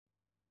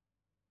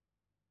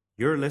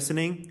You're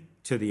listening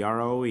to the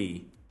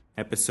R.O.E.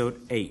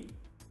 Episode 8.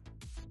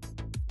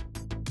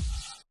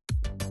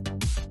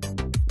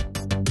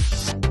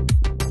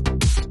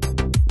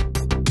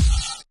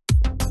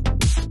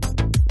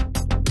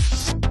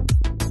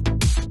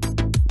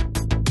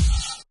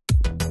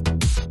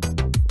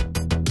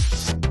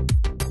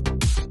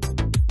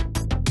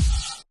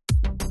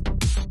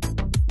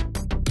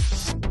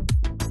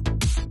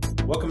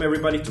 Welcome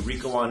everybody to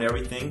Rico on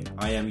Everything.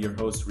 I am your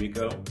host,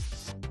 Rico.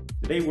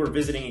 Today we're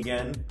visiting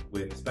again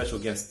with special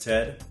guest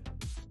Ted.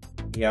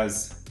 He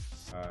has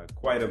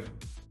quite an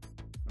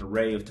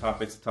array of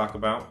topics to talk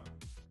about.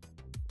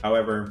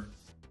 However,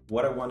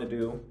 what I want to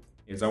do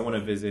is I want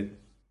to visit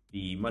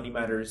the Money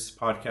Matters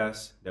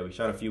podcast that we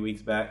shot a few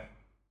weeks back,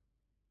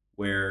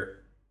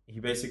 where he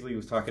basically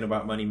was talking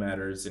about money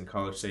matters and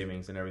college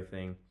savings and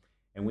everything.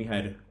 And we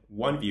had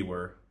one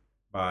viewer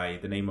by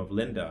the name of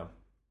Linda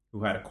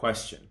who had a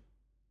question.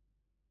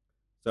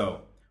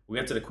 So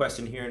we'll get to the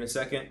question here in a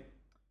second.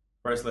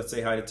 First, let's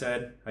say hi to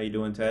Ted. How you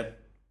doing, Ted?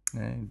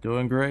 Hey,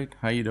 doing great.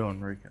 How you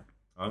doing, Rico?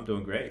 I'm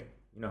doing great.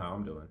 You know how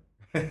I'm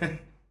doing.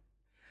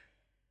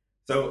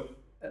 So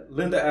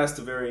Linda asked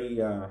a very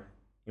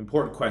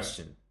important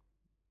question.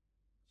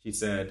 She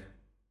said,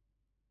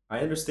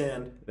 I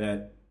understand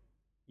that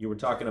you were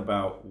talking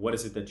about what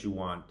is it that you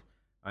want.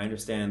 I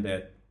understand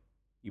that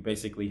you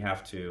basically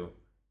have to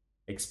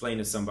explain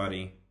to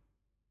somebody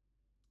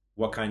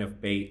what kind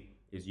of bait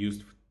is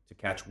used to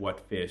catch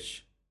what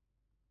fish.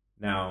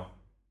 Now,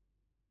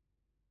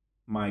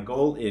 my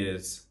goal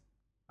is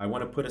I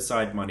want to put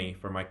aside money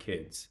for my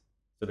kids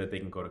so that they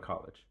can go to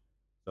college.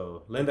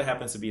 So Linda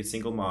happens to be a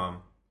single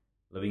mom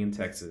living in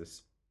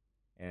Texas,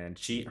 and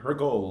her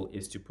goal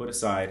is to put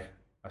aside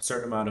a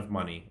certain amount of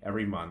money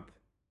every month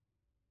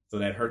so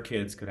that her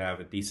kids could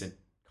have a decent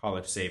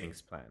college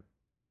savings plan.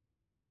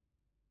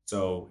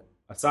 So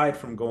aside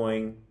from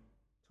going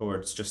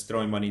towards just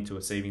throwing money into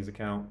a savings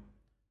account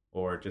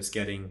or just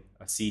getting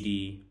a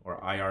CD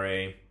or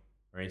IRA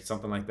or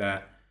something like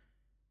that,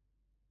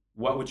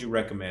 what would you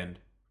recommend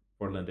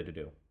for Linda to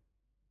do?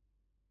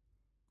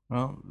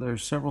 Well,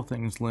 there's several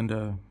things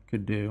Linda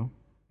could do,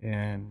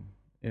 and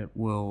it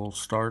will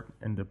start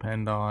and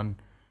depend on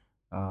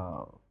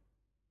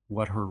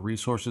what her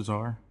resources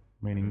are,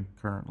 meaning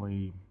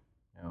currently,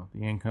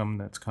 the income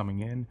that's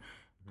coming in,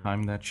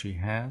 time that she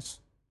has.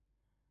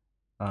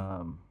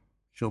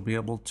 She'll be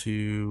able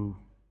to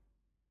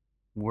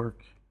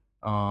work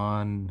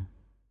on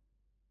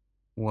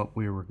what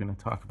we were going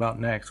to talk about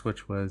next,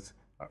 which was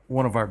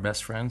one of our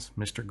best friends,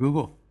 Mr.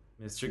 Google.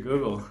 Mr.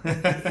 Google.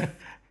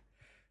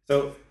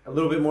 So a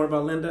little bit more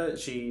about Linda.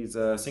 She's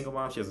a single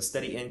mom. She has a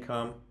steady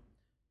income.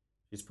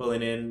 She's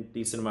pulling in a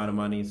decent amount of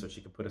money so she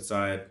can put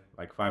aside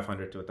like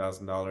 $500 to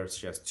 $1,000.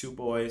 She has two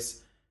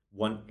boys,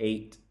 1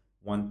 8,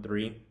 1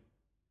 3.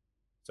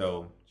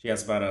 So she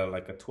has about a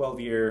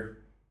 10-year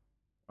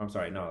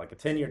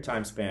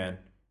time span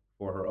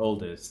for her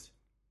oldest,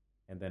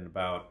 and then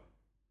about,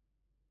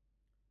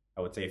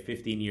 I would say, a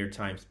 15-year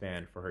time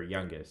span for her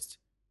youngest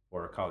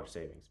for a college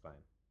savings plan.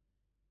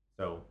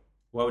 So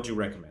what would you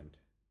recommend?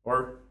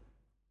 Or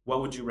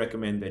what would you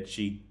recommend that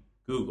she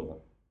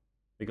Google?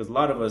 Because a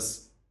lot of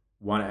us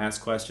want to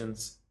ask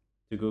questions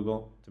to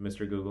Google, to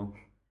Mr. Google.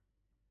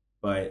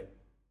 But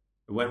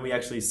when we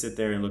actually sit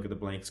there and look at the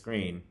blank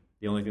screen,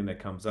 the only thing that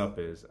comes up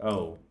is,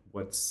 oh,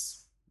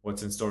 what's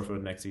in store for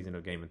the next season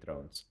of Game of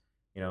Thrones?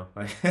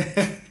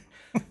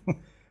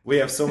 We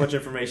have so much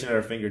information at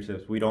our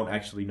fingertips, we don't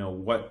actually know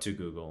what to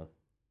Google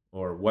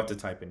or what to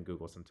type in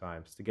Google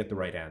sometimes to get the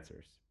right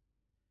answers.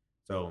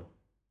 So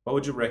what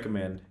would you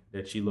recommend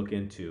that she look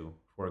into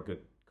for a good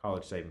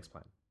college savings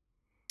plan?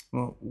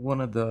 Well,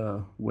 one of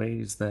the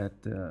ways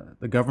that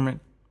the government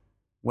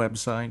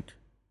website,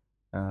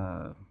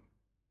 I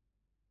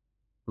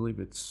believe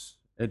it's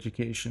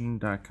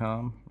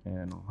education.com,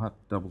 and I'll have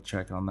to double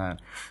check on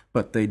that,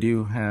 but they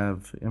do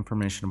have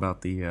information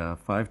about the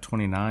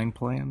 529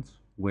 plans,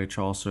 which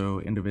also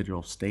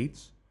individual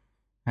states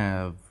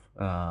have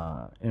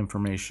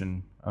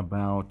information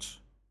about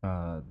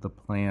the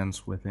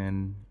plans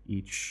within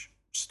each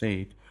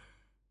state,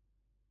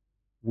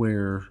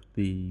 where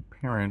the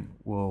parent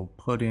will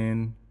put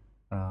in,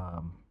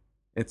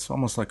 it's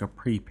almost like a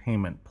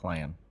prepayment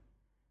plan.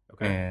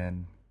 Okay.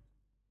 And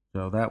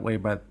so that way,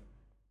 by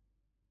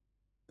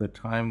the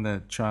time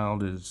the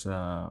child is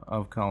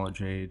of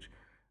college age,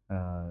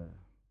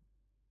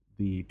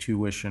 the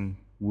tuition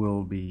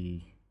will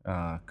be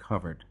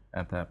covered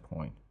at that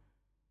point.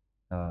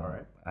 All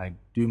right. I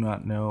do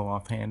not know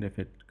offhand if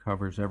it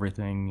covers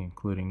everything,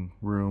 including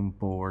room,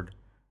 board,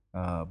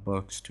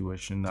 books,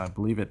 tuition. I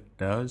believe it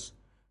does,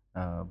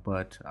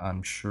 but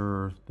I'm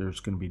sure there's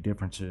going to be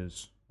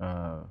differences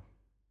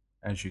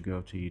as you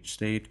go to each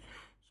state.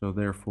 So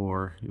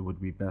therefore, it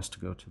would be best to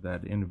go to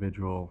that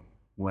individual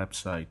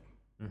website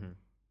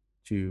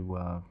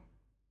to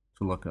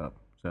look up.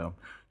 So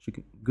you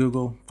could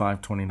Google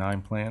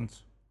 529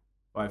 plans.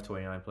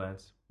 529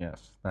 plans.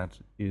 Yes, that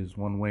is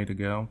one way to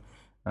go.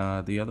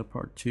 The other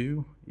part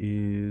too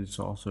is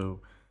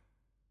also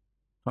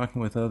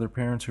talking with other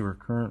parents who are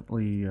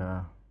currently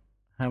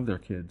have their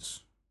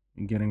kids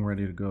getting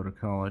ready to go to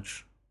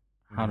college.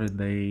 How Mm-hmm. did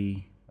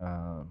they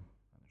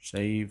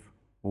save,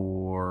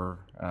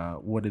 or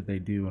what did they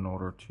do in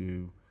order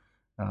to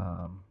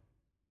um,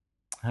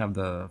 have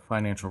the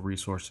financial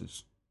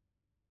resources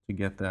to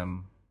get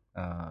them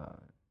uh,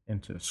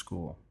 into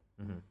school?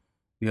 Mm-hmm.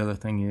 The other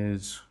thing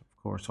is,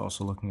 of course,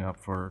 also looking up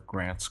for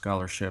grant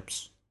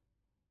scholarships,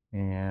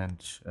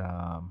 and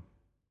um,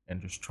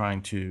 and just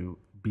trying to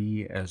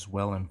be as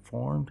well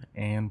informed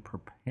and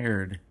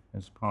prepared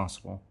as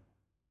possible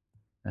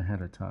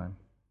ahead of time.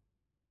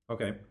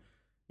 Okay.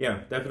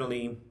 Yeah,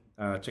 definitely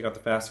check out the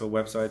FAFSA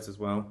websites as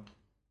well,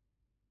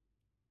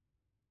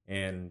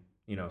 and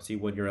see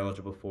what you're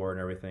eligible for and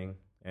everything.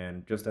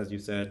 And just as you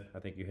said, I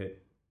think you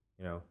hit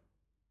you know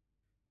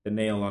the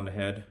nail on the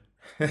head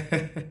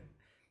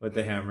with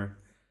the hammer.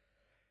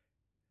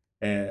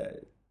 Uh,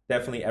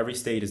 Definitely, every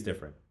state is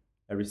different.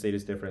 Every state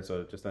is different,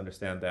 so just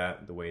understand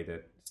that the way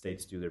that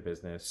states do their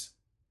business,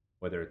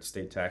 whether it's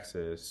state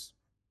taxes,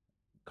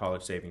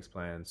 college savings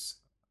plans,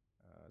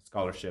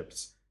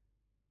 scholarships,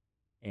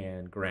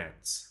 and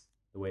grants,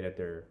 the way that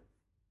they're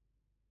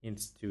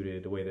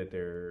instituted, the way that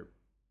they're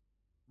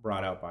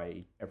brought out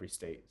by every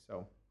state.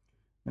 So,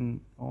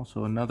 And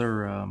also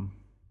another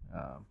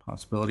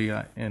possibility,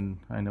 and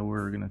I know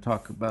we're going to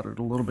talk about it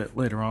a little bit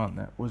later on.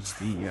 That was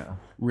the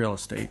real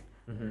estate,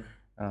 mm-hmm.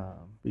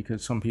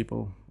 because some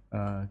people,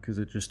 because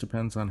it just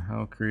depends on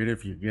how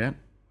creative you get.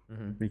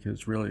 Mm-hmm.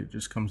 Because really it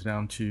just comes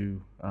down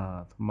to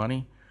the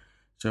money.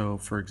 So,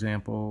 for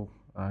example,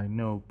 I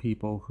know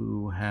people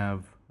who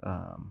have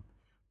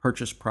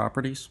purchased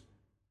properties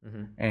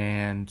Mm-hmm.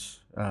 and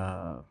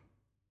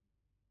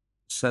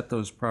set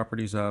those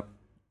properties up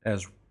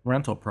as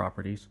rental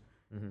properties,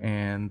 Mm-hmm.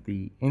 and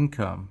the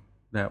income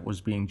that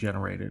was being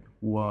generated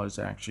was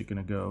actually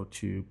going to go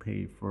to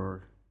pay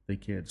for the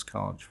kids'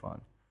 college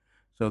fund.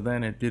 So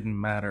then it didn't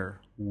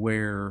matter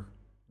where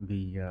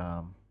the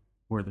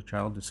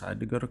child decided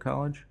to go to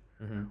college,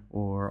 Mm-hmm.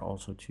 or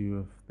also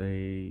too if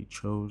they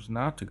chose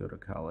not to go to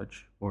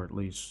college, or at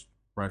least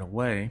right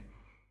away.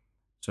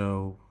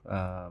 So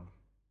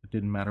it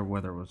didn't matter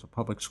whether it was a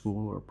public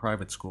school or a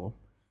private school.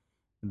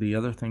 The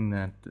other thing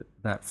that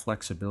that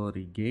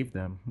flexibility gave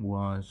them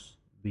was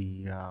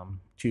the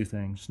two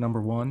things.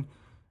 Number one,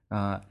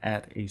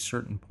 at a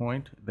certain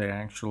point, they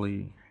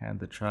actually had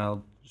the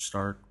child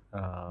start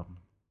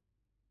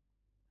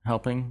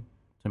helping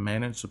to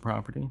manage the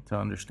property, to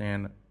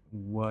understand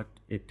what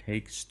it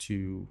takes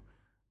to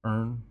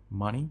earn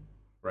money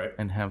Right.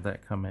 and have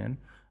that come in,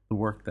 the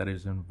work that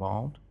is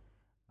involved.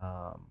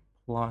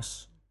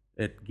 Plus,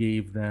 it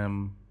gave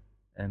them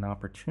an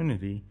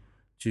opportunity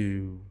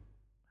to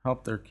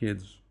help their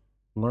kids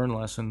learn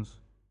lessons,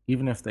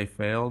 even if they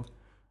failed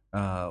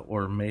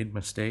or made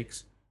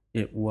mistakes.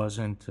 It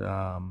wasn't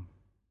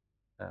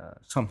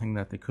something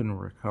that they couldn't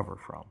recover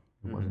from.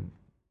 It Mm-hmm. wasn't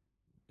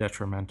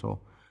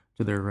detrimental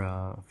to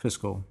their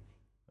fiscal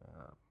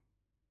uh,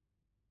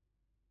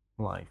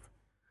 life.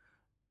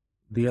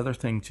 The other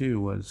thing too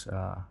was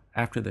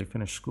after they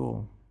finished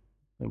school,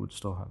 they would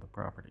still have the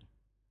property.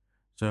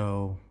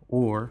 So,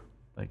 or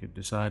they could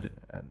decide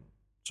at a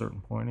certain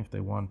point if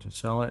they wanted to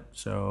sell it.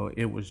 So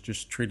it was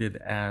just treated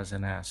as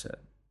an asset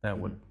that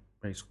Mm-hmm. would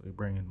basically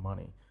bring in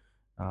money,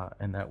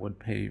 and that would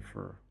pay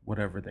for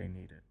whatever they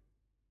needed.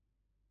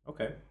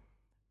 Okay.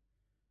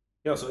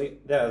 Yeah. So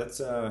yeah,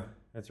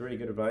 that's really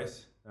good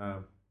advice.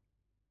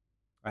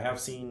 I have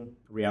seen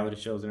reality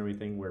shows and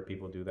everything where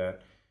people do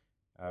that.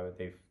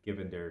 They've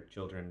given their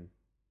children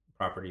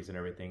properties and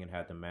everything and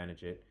had them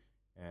manage it,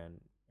 and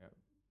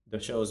the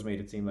shows made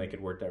it seem like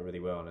it worked out really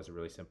well and it's a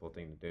really simple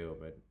thing to do.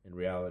 But in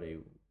reality,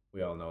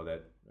 we all know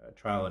that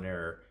trial and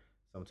error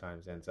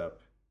sometimes ends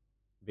up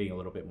being a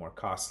little bit more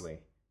costly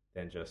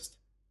than just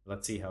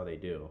let's see how they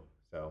do.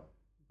 So,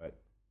 but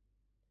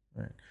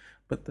Right.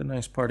 But the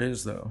nice part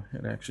is, though,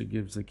 it actually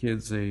gives the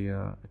kids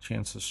a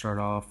chance to start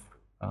off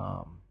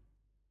um,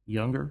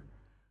 younger,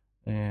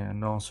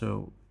 and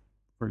also,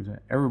 for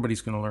example,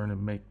 everybody's going to learn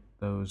and make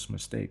those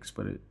mistakes,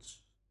 but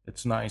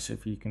it's nice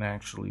if you can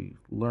actually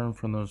learn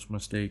from those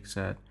mistakes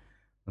at,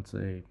 let's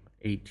say,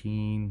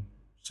 18,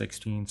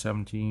 16,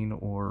 17,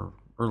 or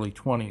early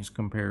 20s,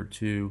 compared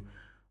to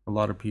a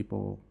lot of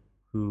people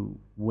who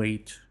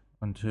wait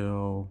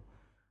until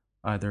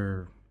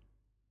either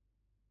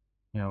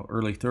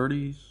early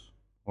 30s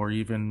or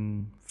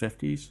even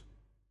 50s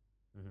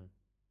mm-hmm.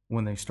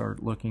 when they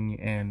start looking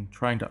and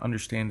trying to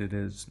understand it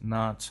as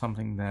not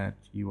something that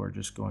you are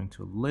just going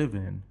to live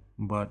in,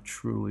 but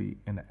truly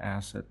an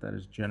asset that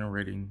is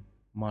generating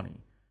money,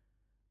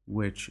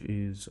 which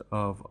is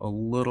of a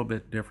little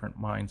bit different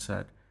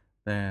mindset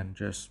than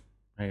just,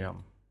 hey,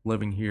 I'm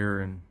living here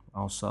and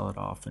I'll sell it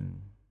off in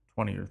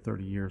 20 or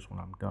 30 years when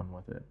I'm done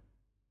with it.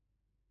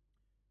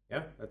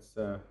 Yeah,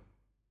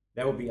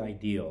 that would be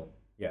ideal.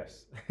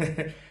 Yes.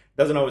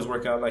 Doesn't always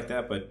work out like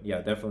that, but yeah,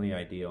 definitely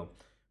ideal.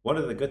 One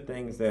of the good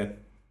things that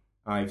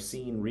I've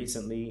seen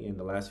recently in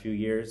the last few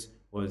years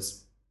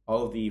was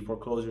all of the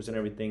foreclosures and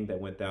everything that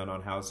went down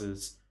on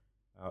houses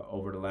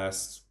over the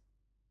last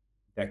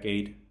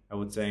decade, I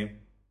would say,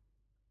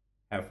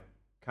 have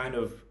kind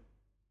of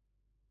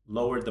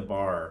lowered the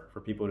bar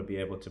for people to be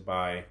able to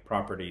buy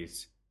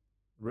properties,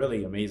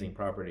 really amazing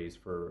properties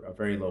for a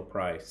very low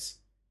price.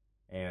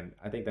 And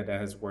I think that that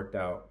has worked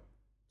out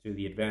to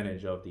the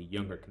advantage of the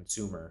younger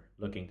consumer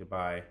looking to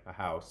buy a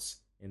house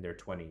in their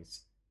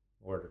 20s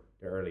or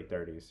their early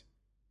 30s.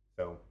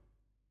 So,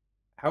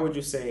 how would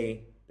you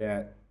say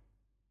that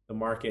the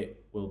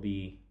market will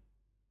be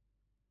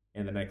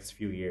in the next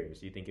few years?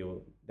 Do you think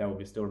that will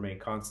be still remain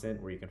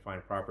constant, where you can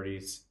find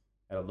properties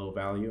at a low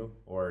value,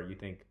 or you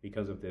think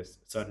because of this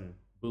sudden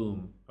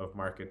boom of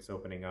markets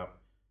opening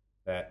up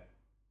that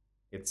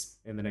it's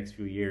in the next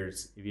few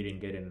years, if you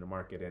didn't get into the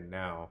market in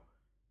now,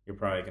 you're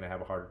probably going to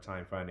have a harder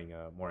time finding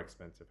a more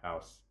expensive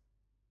house.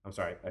 I'm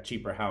sorry, a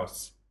cheaper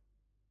house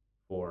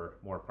for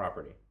more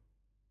property.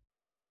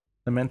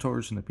 The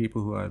mentors and the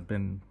people who I've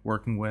been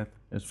working with,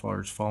 as far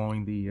as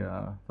following the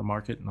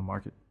market and the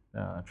market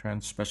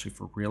trends, especially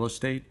for real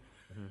estate,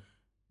 Hmm.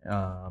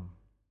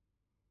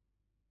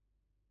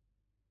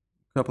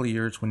 a couple of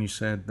years when you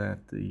said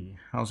that the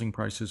housing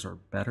prices are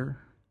better,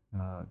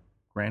 uh,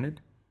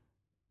 granted,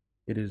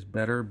 it is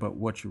better, but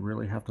what you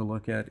really have to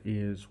look at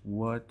is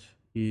what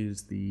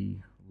is the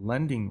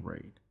lending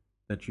rate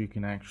that you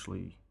can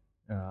actually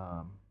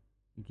um,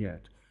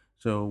 get.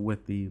 So,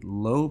 with the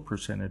low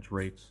percentage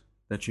rates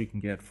that you can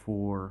get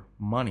for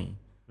money,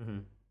 Hmm.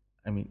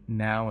 I mean,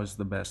 now is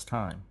the best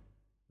time.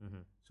 Hmm.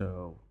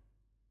 So,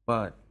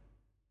 but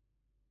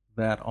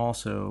that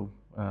also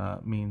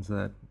means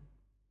that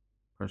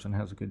person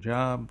has a good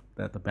job,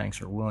 that the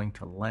banks are willing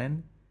to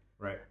lend,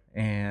 Right.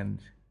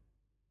 and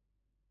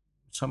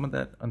some of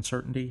that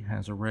uncertainty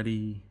has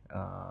already,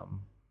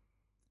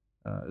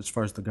 as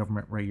far as the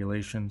government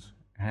regulations,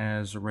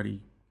 has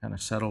already kind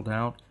of settled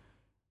out.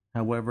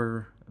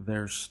 However,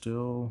 there's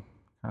still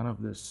kind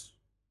of this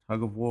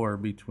tug of war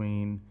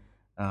between,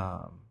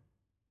 um,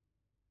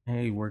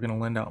 hey, we're going to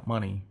lend out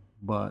money,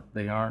 but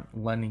they aren't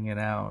lending it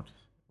out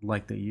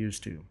like they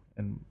used to.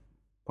 And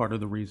part of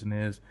the reason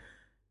is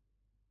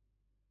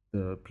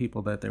the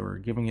people that they were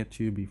giving it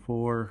to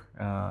before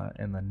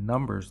and the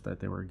numbers that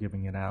they were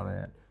giving it out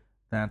at,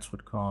 that's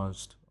what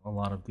caused a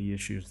lot of the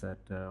issues that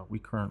we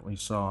currently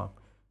saw,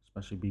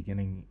 especially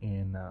beginning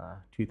in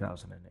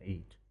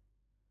 2008.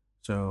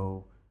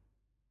 So,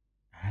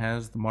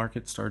 has the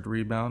market started to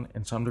rebound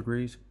in some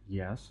degrees?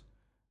 Yes.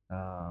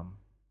 Um,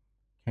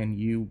 can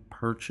you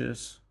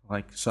purchase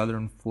like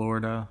Southern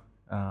Florida?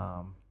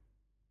 Uh,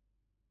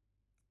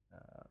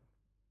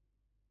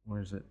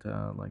 where is it?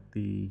 Like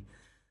the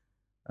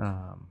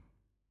um,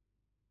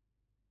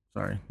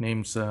 sorry,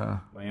 names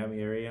Miami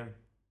area,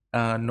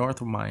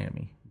 north of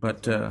Miami,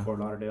 but Fort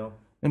Lauderdale.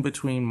 in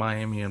between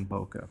Miami and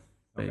Boca,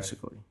 Okay.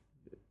 basically.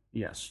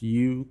 Yes,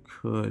 you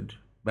could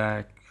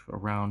back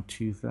around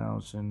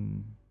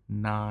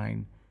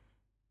 2009,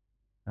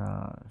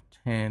 uh,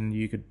 10,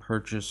 you could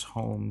purchase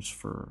homes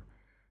for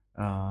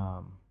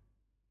um,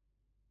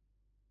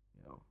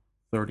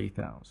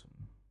 30,000,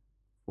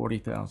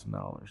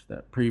 $40,000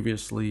 that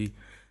previously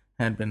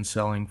had been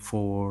selling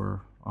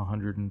for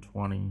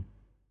 120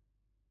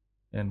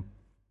 and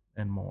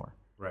more.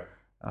 Right.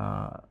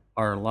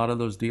 Are a lot of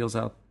those deals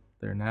out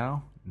there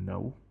now?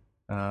 No.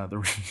 The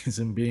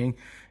reason being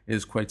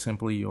is quite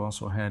simply you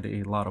also had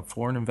a lot of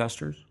foreign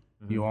investors.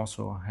 Hmm. You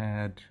also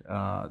had,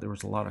 there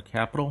was a lot of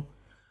capital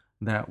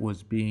that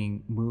was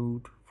being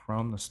moved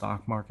from the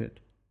stock market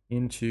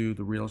into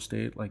the real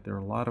estate. Like there are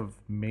a lot of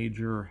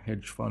major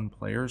hedge fund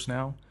players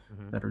now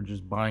Hmm. that are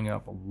just buying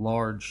up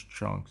large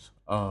chunks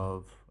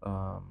of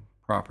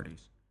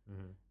properties,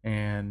 Hmm.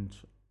 and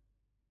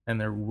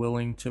they're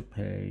willing to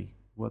pay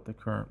what the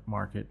current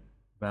market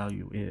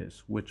value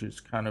is, which is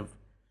kind of,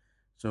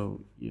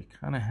 so you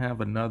kind of have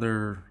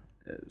another.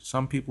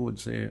 Some people would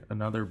say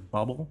another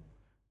bubble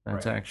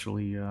that's Right.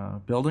 actually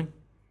building,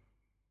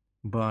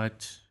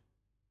 but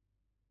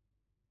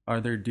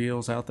are there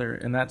deals out there?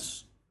 And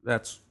that's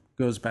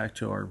goes back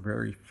to our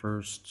very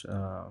first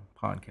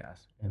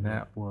podcast, and Hmm.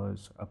 that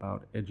was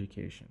about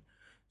education.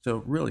 So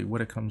really, what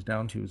it comes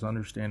down to is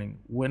understanding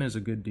when is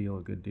a good deal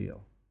a good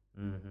deal.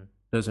 Hmm.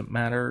 Doesn't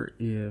matter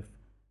if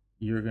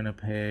you're going to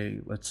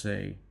pay, let's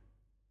say,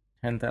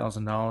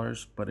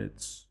 $10,000, but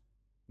it's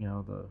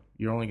the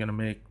you're only going to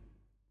make,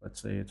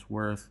 let's say, it's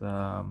worth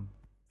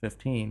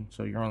 15,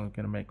 so you're only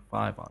going to make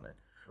 5 on it.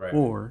 Right.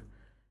 Or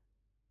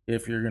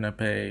if you're going to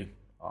pay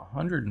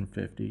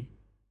 150,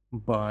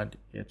 but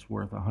it's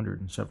worth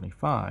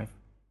 175,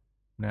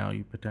 now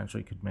you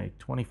potentially could make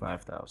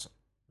 25,000.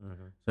 Hmm.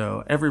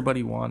 So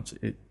everybody wants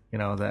it,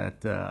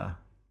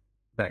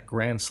 that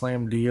grand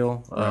slam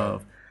deal Right.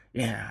 of,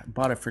 yeah, I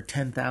bought it for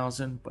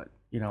 10,000, but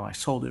I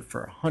sold it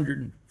for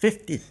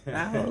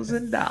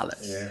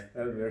 $150,000. Yeah,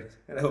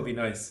 that would be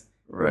nice.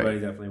 Right. Everybody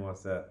definitely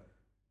wants that.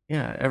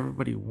 Yeah,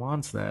 everybody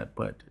wants that,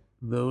 but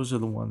those are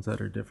the ones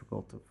that are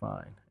difficult to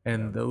find. Yeah.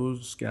 And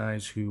those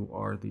guys who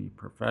are the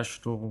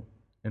professional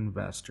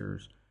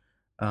investors,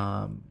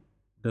 um,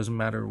 doesn't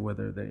matter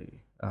whether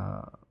they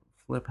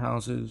flip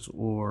houses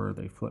or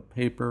they flip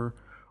paper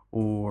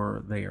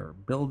or they are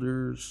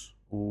builders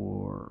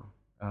or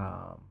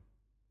um,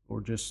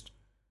 just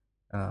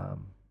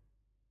um,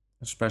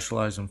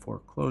 specialize in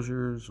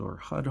foreclosures or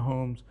HUD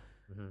homes.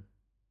 Mm-hmm.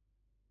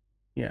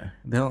 Yeah,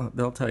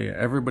 they'll tell you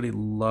everybody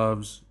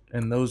loves,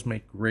 and those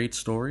make great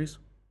stories.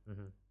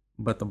 Mm-hmm.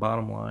 But the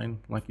bottom line,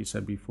 like you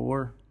said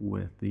before,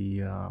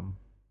 uh,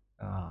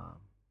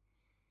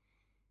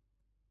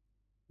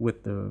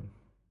 with the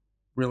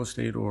real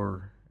estate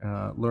or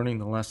learning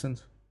the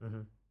lessons,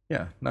 Mm-hmm.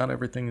 yeah, not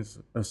everything is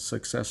a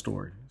success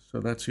story. So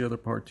that's the other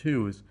part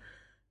too,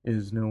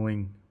 is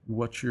knowing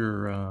what's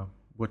your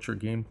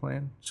game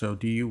plan. So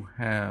do you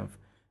have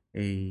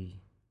a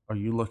are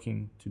you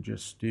looking to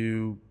just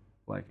do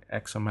like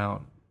X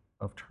amount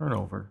of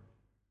turnover,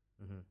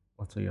 Mm-hmm.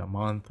 let's say a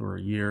month or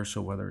a year?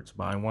 So whether it's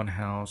buy one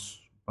house,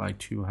 buy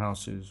two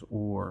houses,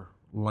 or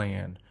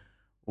land,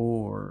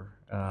 or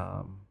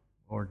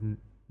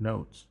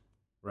notes.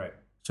 Right.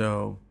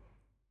 So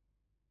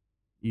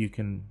you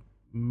can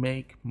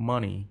make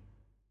money.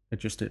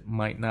 It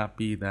might not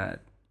be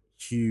that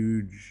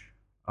huge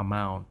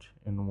amount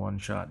in one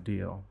shot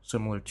deal,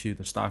 similar to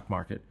the stock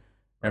market.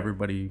 Right.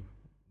 Everybody,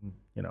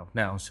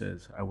 now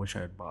says, "I wish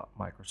I had bought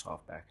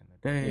Microsoft back in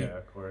the day." Yeah,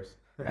 of course.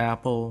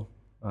 Apple,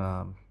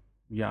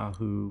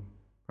 Yahoo,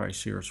 probably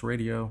Sirius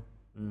Radio.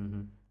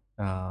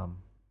 Mm-hmm. Um,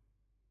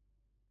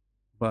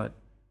 but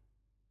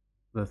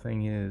the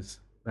thing is,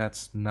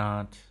 that's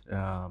not.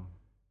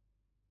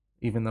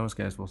 Even those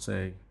guys will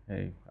say,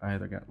 "Hey, I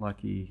either got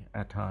lucky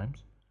at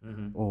times,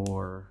 Mm-hmm.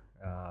 or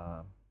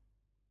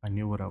I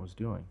knew what I was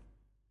doing."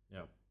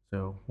 Yeah.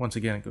 So once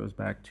again, it goes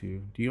back to: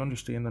 do you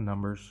understand the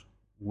numbers?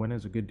 When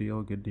is a good deal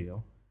a good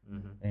deal?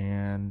 Mm-hmm.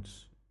 And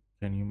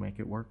can you make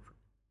it work?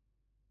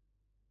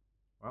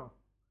 Wow.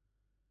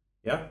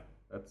 Yeah,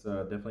 that's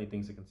definitely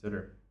things to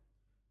consider.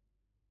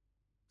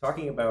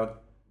 Talking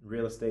about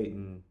real estate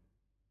and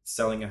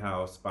selling a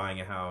house, buying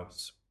a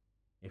house,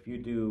 if you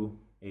do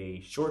a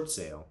short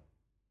sale,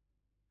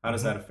 how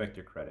does Mm-hmm. that affect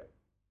your credit?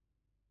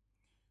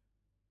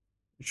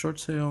 Short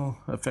sale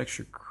affects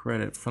your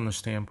credit from the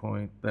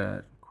standpoint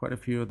that quite a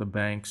few of the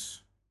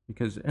banks,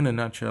 because in a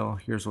nutshell,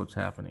 here's what's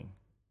happening.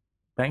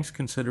 Banks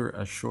consider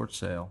a short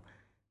sale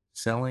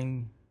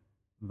selling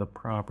the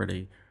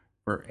property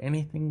for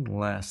anything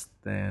less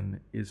than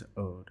is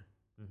owed.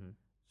 Mm-hmm.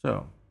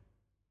 So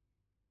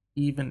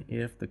even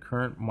if the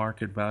current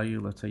market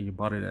value, let's say you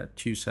bought it at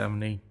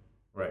 270,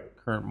 Right.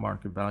 current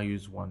market value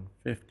is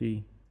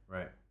 150.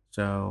 Right.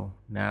 So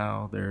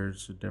now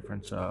there's a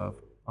difference of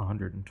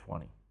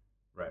 120.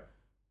 Right.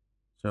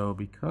 So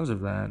because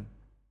of that,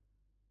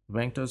 the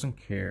bank doesn't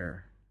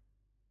care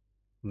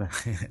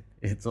that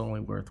it's only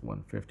worth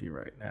 150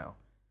 right now.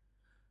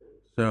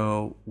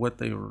 So what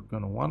they were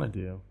going to want to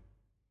do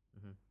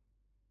Mm-hmm.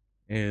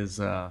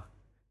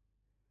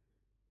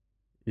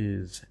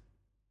 is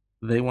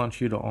they want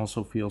you to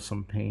also feel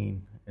some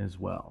pain as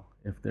well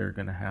if they're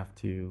going to have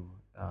to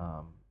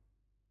um,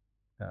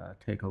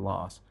 take a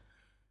loss.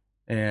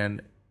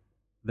 And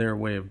their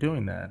way of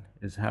doing that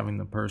is having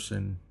the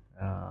person,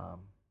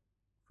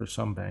 for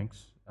some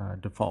banks,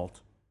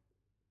 default.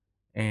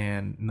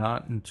 And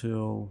not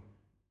until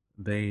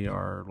they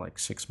are like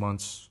 6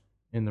 months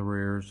in the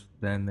rears,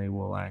 then they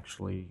will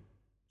actually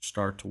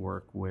start to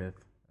work with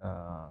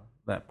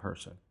that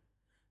person.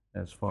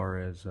 As far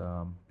as,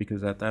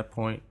 because at that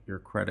point, your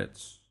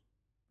credit's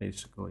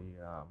basically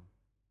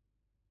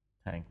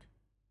tanked.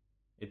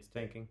 It's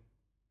tanking.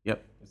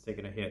 Yep. It's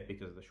taking a hit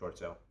because of the short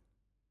sale.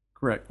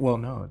 Correct. Well,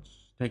 no, it's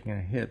taking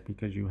a hit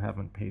because you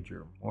haven't paid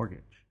your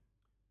mortgage.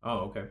 Oh,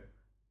 okay.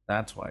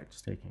 That's why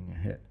it's taking a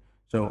hit.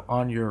 So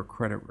on your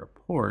credit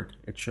report,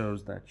 it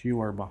shows that you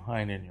are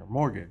behind in your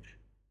mortgage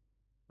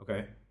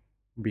Okay.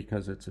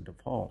 because it's a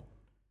default.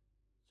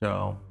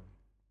 So,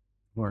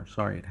 or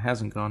sorry, it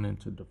hasn't gone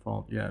into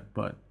default yet,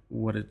 but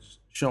what it's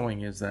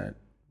showing is that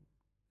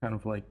kind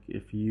of like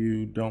if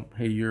you don't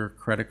pay your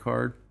credit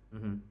card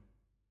Mm-hmm.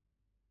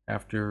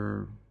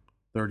 after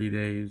 30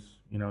 days,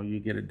 you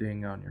get a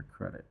ding on your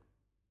credit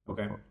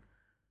Okay. report.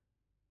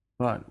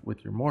 But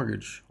with your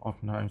mortgage,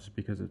 oftentimes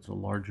because it's a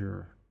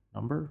larger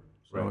number,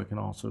 so Right. it can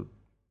also,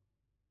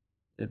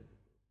 it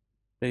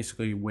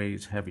basically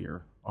weighs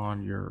heavier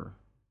on your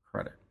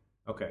credit.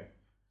 Okay.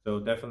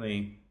 So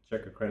definitely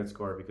check your credit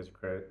score because your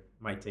credit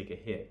might take a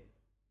hit.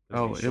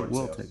 Oh, it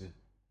will take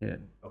a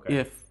hit. Okay.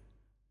 If,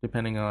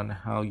 depending on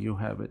how you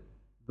have it,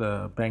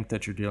 the bank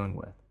that you're dealing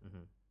with. Mm-hmm.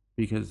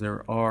 Because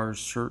there are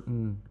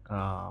certain,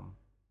 I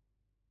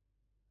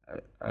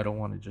don't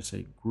want to just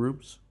say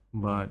groups,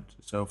 but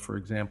so for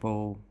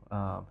example,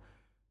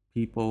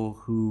 people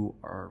who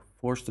are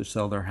forced to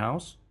sell their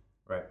house,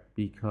 right,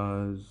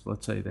 because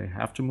let's say they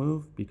have to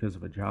move because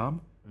of a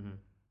job,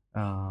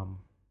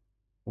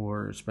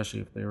 or especially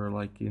if they were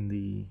like in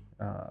the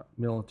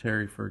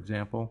military, for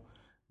example,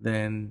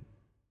 then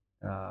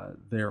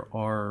there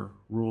are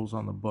rules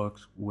on the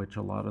books which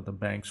a lot of the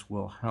banks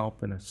will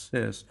help and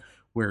assist,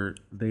 where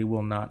they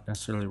will not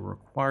necessarily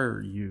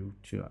require you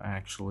to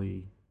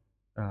actually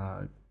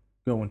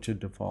go into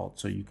default.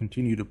 So you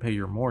continue to pay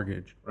your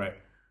mortgage right.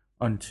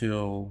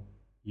 until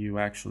you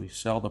actually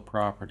sell the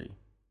property.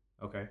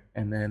 Okay.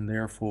 and then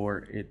therefore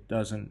it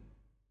doesn't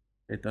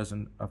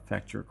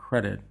affect your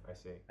credit I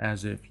see.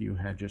 as if you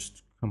had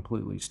just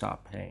completely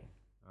stopped paying.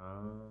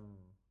 Oh,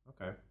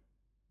 okay.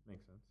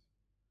 Makes sense.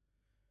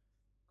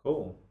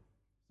 Cool.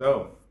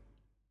 So,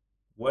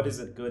 what is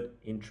a good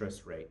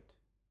interest rate?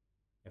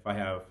 If I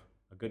have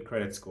a good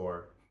credit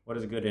score, what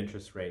is a good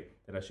interest rate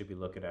that I should be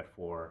looking at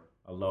for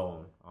a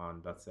loan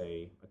on, let's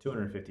say, a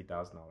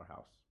 $250,000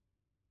 house?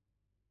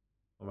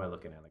 What am I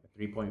looking at? Like a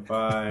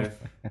 3.5?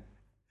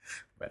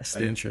 Best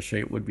Like, interest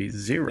rate would be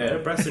zero. yeah, the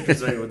best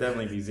interest rate would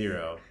definitely be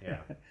zero.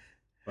 Yeah.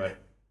 But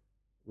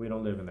we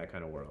don't live in that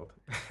kind of world.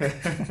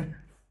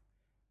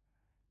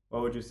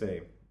 What would you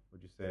say?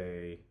 Would you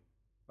say,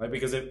 like,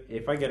 because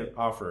if I get an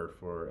offer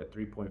for a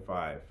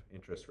 3.5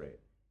 interest rate,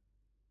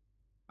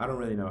 I don't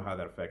really know how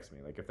that affects me.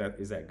 Like, if that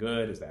is that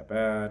good? Is that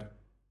bad?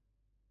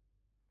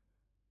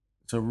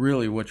 So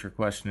really what your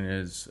question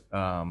is,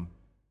 and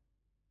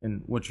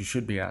what you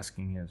should be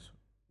asking is,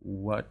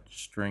 what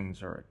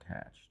strings are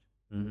attached?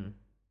 Mm-hmm.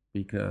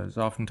 Because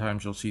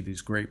oftentimes you'll see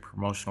these great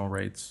promotional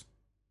rates,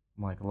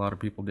 like a lot of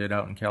people did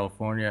out in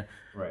California.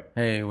 Right.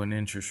 Hey, when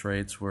interest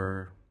rates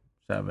were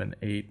 7,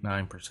 8,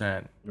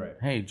 9%, Right.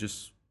 hey,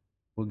 just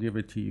we'll give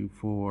it to you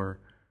for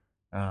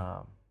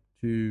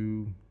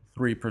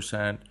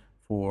 2-3%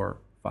 for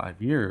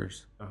 5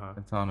 years. Uh-huh.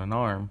 It's on an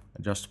ARM,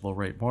 adjustable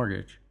rate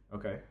mortgage.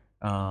 Okay.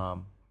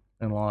 And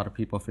a lot of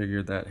people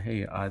figure that,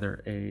 hey,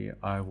 either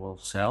I will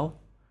sell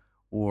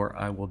or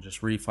I will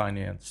just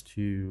refinance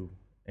to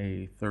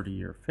a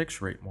 30-year fixed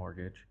rate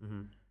mortgage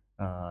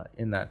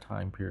in that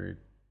time period,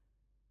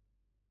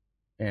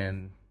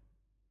 and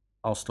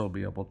I'll still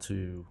be able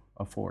to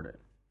afford it.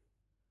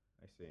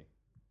 I see.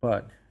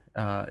 But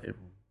it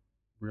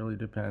really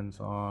depends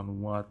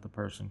on what the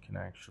person can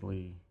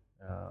actually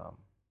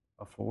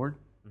afford.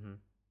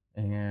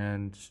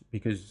 And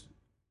because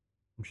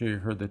I'm sure you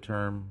heard the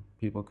term,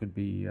 people could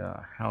be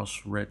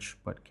house rich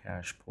but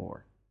cash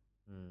poor.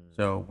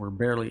 So we're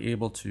barely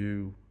able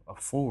to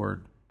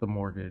afford the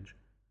mortgage,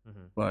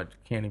 but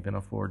can't even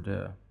afford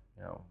to,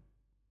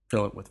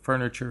 fill it with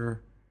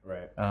furniture.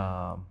 Right.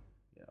 I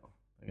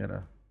got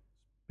a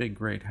big,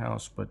 great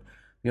house, but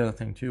the other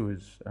thing too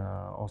is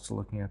also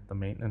looking at the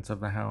maintenance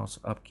of the house,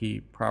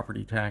 upkeep,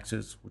 property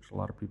taxes, which a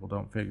lot of people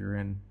don't figure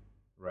in.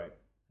 Right.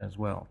 As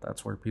well.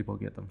 That's where people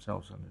get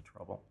themselves into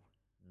trouble.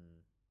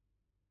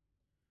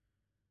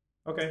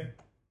 Okay.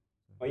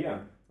 Well,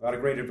 yeah, a lot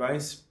of great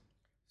advice.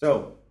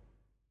 So,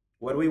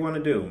 what do we want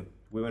to do?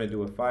 We want to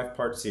do a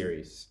 5-part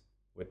series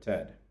with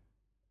Ted,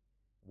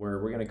 where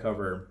we're going to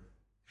cover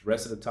the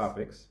rest of the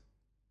topics,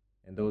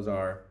 and those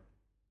are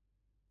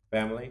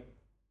family,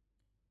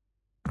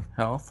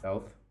 Health,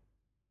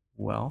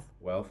 wealth,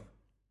 wealth,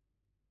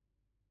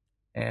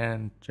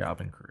 and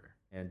job and career.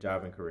 and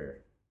job and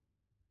career.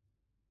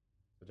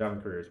 So, job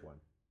and career is 1.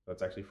 So,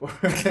 it's actually 4.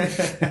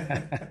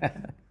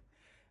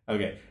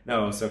 Okay.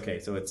 No, it's okay.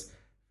 So, it's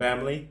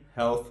family,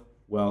 health,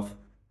 wealth,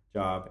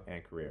 job,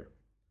 and career.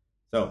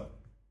 So,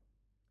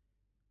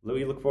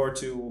 we look forward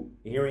to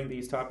hearing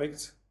these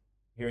topics,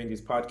 hearing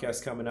these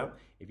podcasts coming up.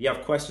 If you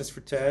have questions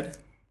for Ted,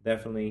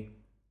 definitely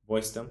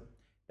voice them.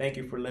 Thank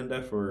you,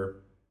 Linda,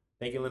 for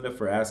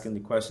asking the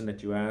question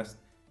that you asked.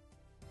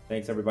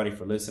 Thanks, everybody,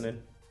 for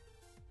listening.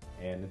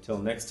 And until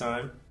next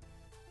time,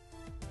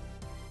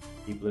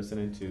 keep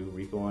listening to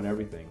Rico on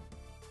Everything.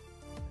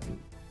 I'd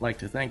like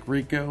to thank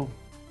Rico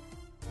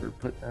for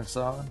putting us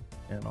on,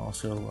 and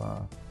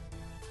also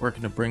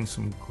working to bring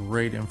some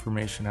great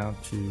information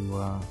out to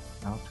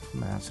the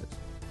masses.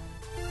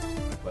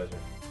 My pleasure.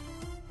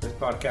 This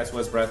podcast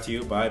was brought to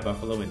you by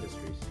Buffalo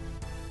Industries.